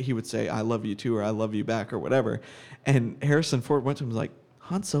like that he would say, I love you too, or I love you back, or whatever. And Harrison Ford went to him and was like,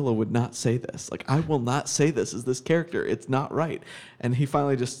 Han Solo would not say this. Like, I will not say this as this character. It's not right. And he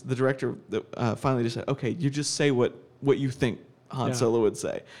finally the director finally just said, okay, you just say what you think Han Solo would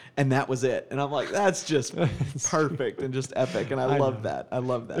say. And that was it. And I'm like, that's just perfect and just epic. And I love that. I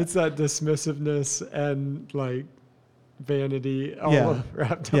love that. It's that dismissiveness and like vanity all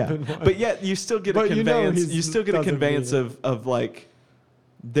wrapped up in one. But yet you still get a conveyance. You still get a conveyance of like,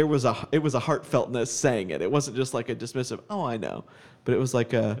 it was a heartfeltness saying it. It wasn't just like a dismissive, oh, I know. But it was like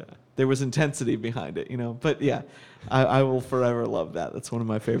there was intensity behind it, But yeah, I will forever love that. That's one of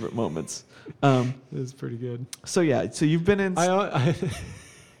my favorite moments. It's pretty good. So yeah, so you've been in. Go ahead.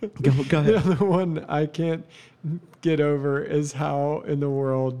 The other one I can't get over is how in the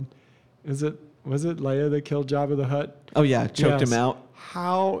world was it Leia that killed Jabba the Hutt? Oh yeah, choked him out.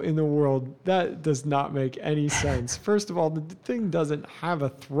 How in the world? That does not make any sense. First of all, the thing doesn't have a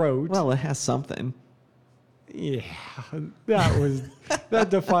throat. Well, it has something. Yeah, that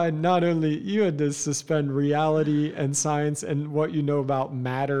defied not only you had to suspend reality and science and what you know about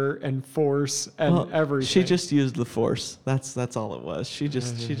matter and force and everything. She just used the force. That's all it was. She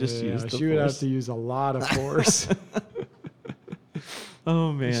just used the force. She would have to use a lot of force.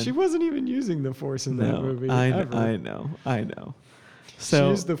 Oh man, she wasn't even using the force in that movie. I know. So she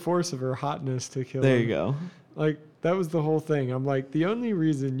used the force of her hotness to kill him. There you go. Like, that was the whole thing. I'm like, the only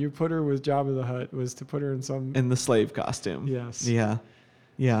reason you put her with Jabba the Hutt was to put her in the slave costume. Yes. Yeah.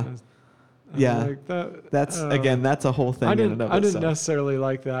 Like that's a whole thing. I didn't necessarily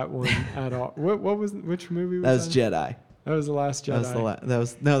like that one at all. Which movie was that? That was Jedi. That was the Last Jedi. That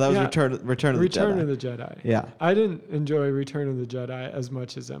was Return of the Jedi. Return of the Jedi. Yeah. I didn't enjoy Return of the Jedi as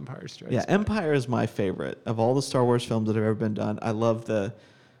much as Empire Strikes Back. Empire is my favorite of all the Star Wars films that have ever been done. I love the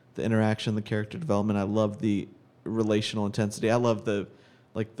interaction, the character development. I love the relational intensity. I love this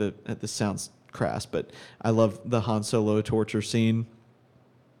sounds crass, but I love the Han Solo torture scene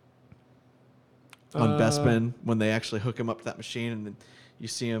on Bespin when they actually hook him up to that machine, and then you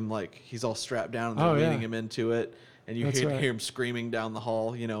see him like he's all strapped down and they're leading him into it. And you hear him screaming down the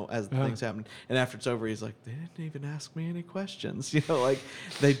hall, as the things happen. And after it's over, he's like, they didn't even ask me any questions.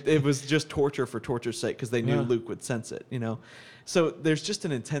 It was just torture for torture's sake because they knew Luke would sense it, So there's just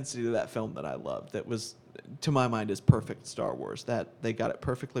an intensity to that film that I love that was, to my mind, is perfect Star Wars. That they got it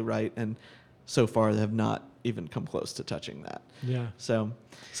perfectly right. And so far, they have not even come close to touching that. Yeah. So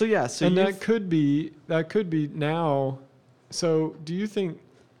and that could be now. So do you think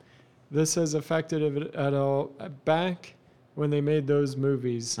this has affected it at all? Back when they made those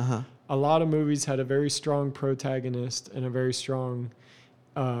movies, a lot of movies had a very strong protagonist and a very strong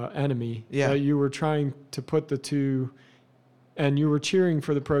enemy. Yeah. You were trying to put the two, and you were cheering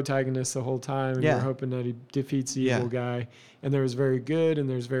for the protagonist the whole time, and you were hoping that he defeats the evil guy. And there was very good and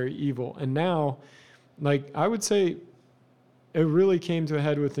there's very evil. And now, like, I would say it really came to a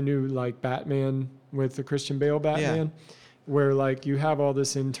head with the new, like, Batman, with the Christian Bale Batman. Yeah. Where like you have all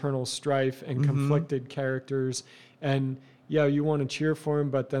this internal strife and conflicted characters, and you want to cheer for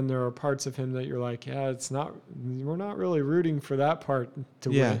him, but then there are parts of him that you're like, we're not really rooting for that part to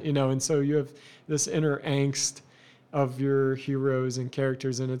win, and so you have this inner angst of your heroes and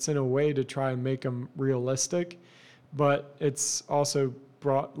characters, and it's in a way to try and make them realistic, but it's also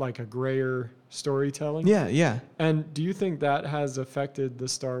brought like a grayer storytelling. Yeah. And do you think that has affected the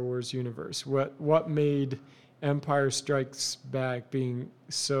Star Wars universe? What made Empire Strikes Back being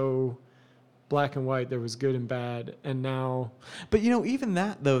so black and white, there was good and bad, and now... But, even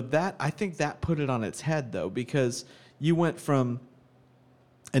that, though, I think that put it on its head, though, because you went from...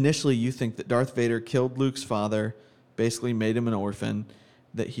 Initially, you think that Darth Vader killed Luke's father, basically made him an orphan,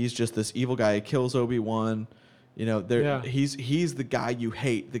 that he's just this evil guy who kills Obi-Wan... He's the guy you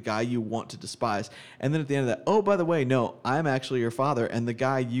hate, the guy you want to despise. And then at the end of that, oh, by the way, no, I'm actually your father, and the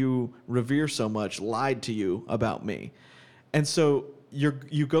guy you revere so much lied to you about me. And so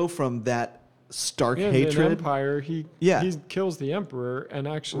you go from that stark hatred. In Empire, he kills the Emperor and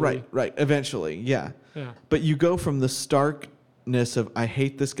actually... Right, eventually, yeah. But you go from the starkness of, I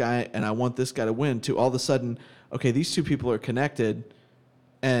hate this guy and I want this guy to win, to all of a sudden, okay, these two people are connected,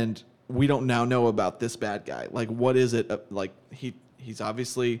 and... we don't now know about this bad guy. Like, what is it? Like, he's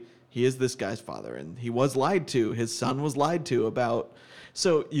obviously, he is this guy's father, and he was lied to. His son was lied to about.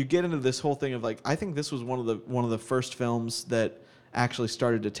 So you get into this whole thing of like, I think this was one of the first films that actually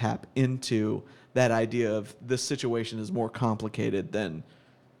started to tap into that idea of this situation is more complicated than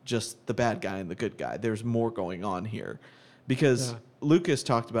just the bad guy and the good guy. There's more going on here. Because Lucas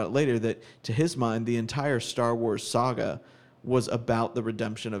talked about it later that, to his mind, the entire Star Wars saga was about the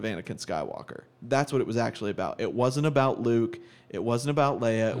redemption of Anakin Skywalker. That's what it was actually about. It wasn't about Luke. It wasn't about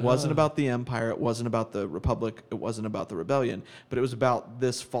Leia. It wasn't about the Empire. It wasn't about the Republic. It wasn't about the Rebellion. But it was about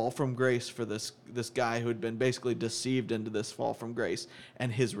this fall from grace for this guy who had been basically deceived into this fall from grace,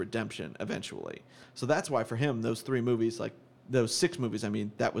 and his redemption eventually. So that's why for him, those 3 movies, like those 6 movies, I mean,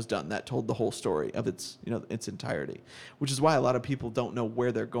 that was done. That told the whole story of its entirety, which is why a lot of people don't know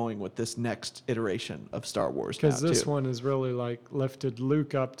where they're going with this next iteration of Star Wars. Because this one is really like lifted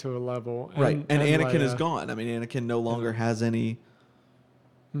Luke up to a level. And Anakin is gone. I mean, Anakin no longer has any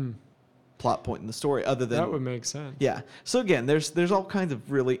plot point in the story other than... That would make sense. Yeah. So again, there's all kinds of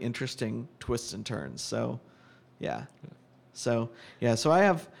really interesting twists and turns. So, yeah. So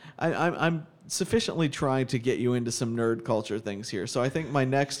I'm sufficiently trying to get you into some nerd culture things here. So I think my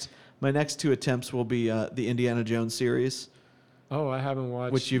next 2 attempts will be the Indiana Jones series. Oh, I haven't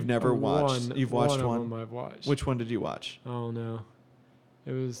watched. Which you've never watched. You've watched one. Of them I've watched. Which one did you watch? Oh no,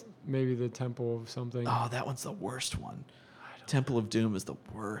 it was maybe the Temple of something. Oh, that one's the worst one. Temple of Doom is the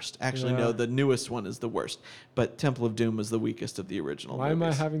worst. Actually, no, the newest one is the worst. But Temple of Doom was the weakest of the original movies. Why am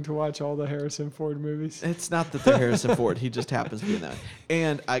I having to watch all the Harrison Ford movies? It's not that they're Harrison Ford. He just happens to be in that.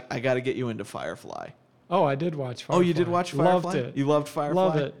 And I got to get you into Firefly. Oh, I did watch Firefly. Oh, you did watch Firefly? Loved it. You loved Firefly?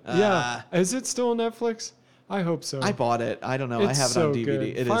 Love it. Yeah. Is it still on Netflix? I hope so. I bought it. I don't know. I have it on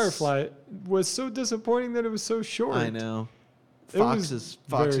DVD. Good. Firefly was so disappointing that it was so short. I know. Fox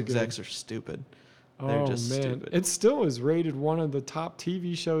execs are stupid. They're just stupid. It still is rated one of the top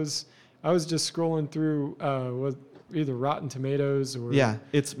TV shows. I was just scrolling through with either Rotten Tomatoes or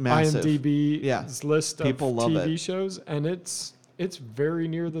it's massive. IMDb's list People of love TV it. shows, and it's very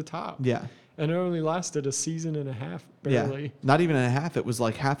near the top. Yeah. And it only lasted a season and a half, barely. Yeah, not even a half. It was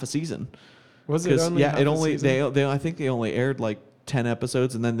like half a season. Was it only half a season? I think they only aired like 10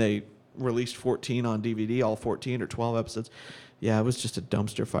 episodes, and then they released 14 on DVD, all 14 or 12 episodes. Yeah, it was just a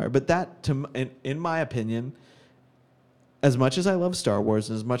dumpster fire. But that, in my opinion, as much as I love Star Wars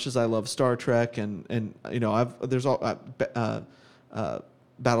and as much as I love Star Trek, and you know, there's all Battlestar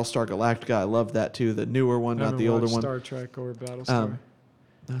Galactica. I love that too. The newer one, not the older one. Star Trek or Battlestar.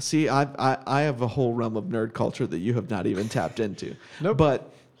 See, I have a whole realm of nerd culture that you have not even tapped into. Nope.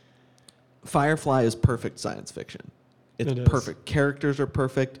 But Firefly is perfect science fiction. It's perfect. Characters are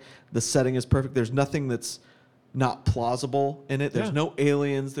perfect. The setting is perfect. There's nothing that's not plausible in it. There's no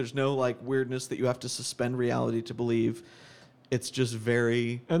aliens. There's no like weirdness that you have to suspend reality to believe. It's just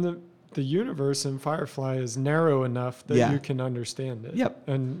very... And the universe in Firefly is narrow enough that you can understand it. Yep.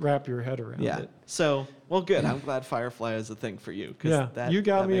 And wrap your head around it. So, well, good. I'm glad Firefly is a thing for you. You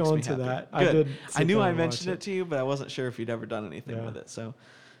got me onto that. Good. I knew I mentioned it to you, but I wasn't sure if you'd ever done anything with it. So,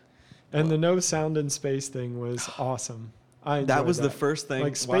 and the no sound in space thing was awesome. That was the first thing.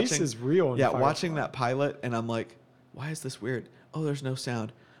 Like, space is real in Firefly. Watching that pilot, and I'm like, why is this weird? Oh, there's no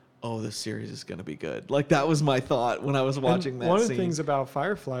sound. Oh, this series is going to be good. Like, that was my thought when I was watching that scene. One of the things about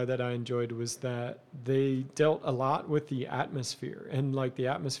Firefly that I enjoyed was that they dealt a lot with the atmosphere and, like, the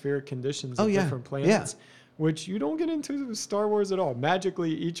atmospheric conditions of different planets, which you don't get into Star Wars at all.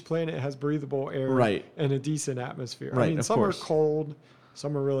 Magically, each planet has breathable air and a decent atmosphere. I mean, some are cold,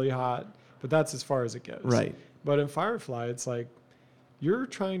 some are really hot, but that's as far as it goes. Right. But in Firefly, it's like you're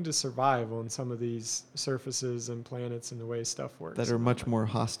trying to survive on some of these surfaces and planets and the way stuff works. That are much more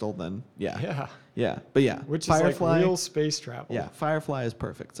hostile than, Yeah. But yeah. Which Firefly, is like real space travel. Yeah, Firefly is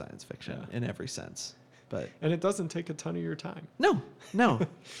perfect science fiction in every sense. And it doesn't take a ton of your time. No.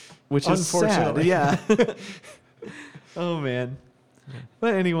 Which is sad. Yeah. Oh, man.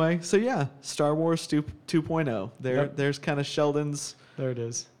 But anyway, so yeah, Star Wars 2.0. There's kind of Sheldon's... There it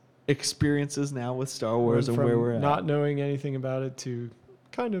is. Experiences now with Star Wars and where we're at. Not knowing anything about it to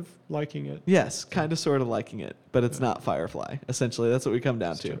kind of liking it. Yes, kind of sort of liking it, but it's not Firefly. Essentially, that's what we come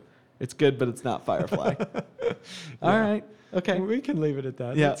down to. True. It's good, but it's not Firefly. All right. Okay. We can leave it at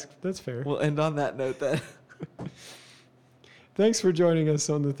that. Yeah. That's fair. We'll end on that note then. Thanks for joining us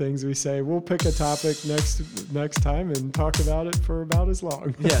on The Things We Say. We'll pick a topic next time and talk about it for about as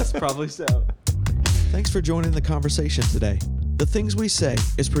long. Yes, probably so. Thanks for joining the conversation today. The Things We Say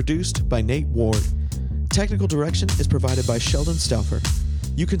is produced by Nate Ward. Technical direction is provided by Sheldon Stauffer.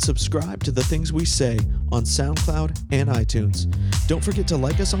 You can subscribe to The Things We Say on SoundCloud and iTunes. Don't forget to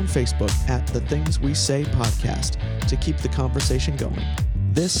like us on Facebook at The Things We Say Podcast to keep the conversation going.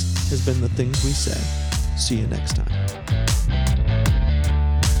 This has been The Things We Say. See you next time.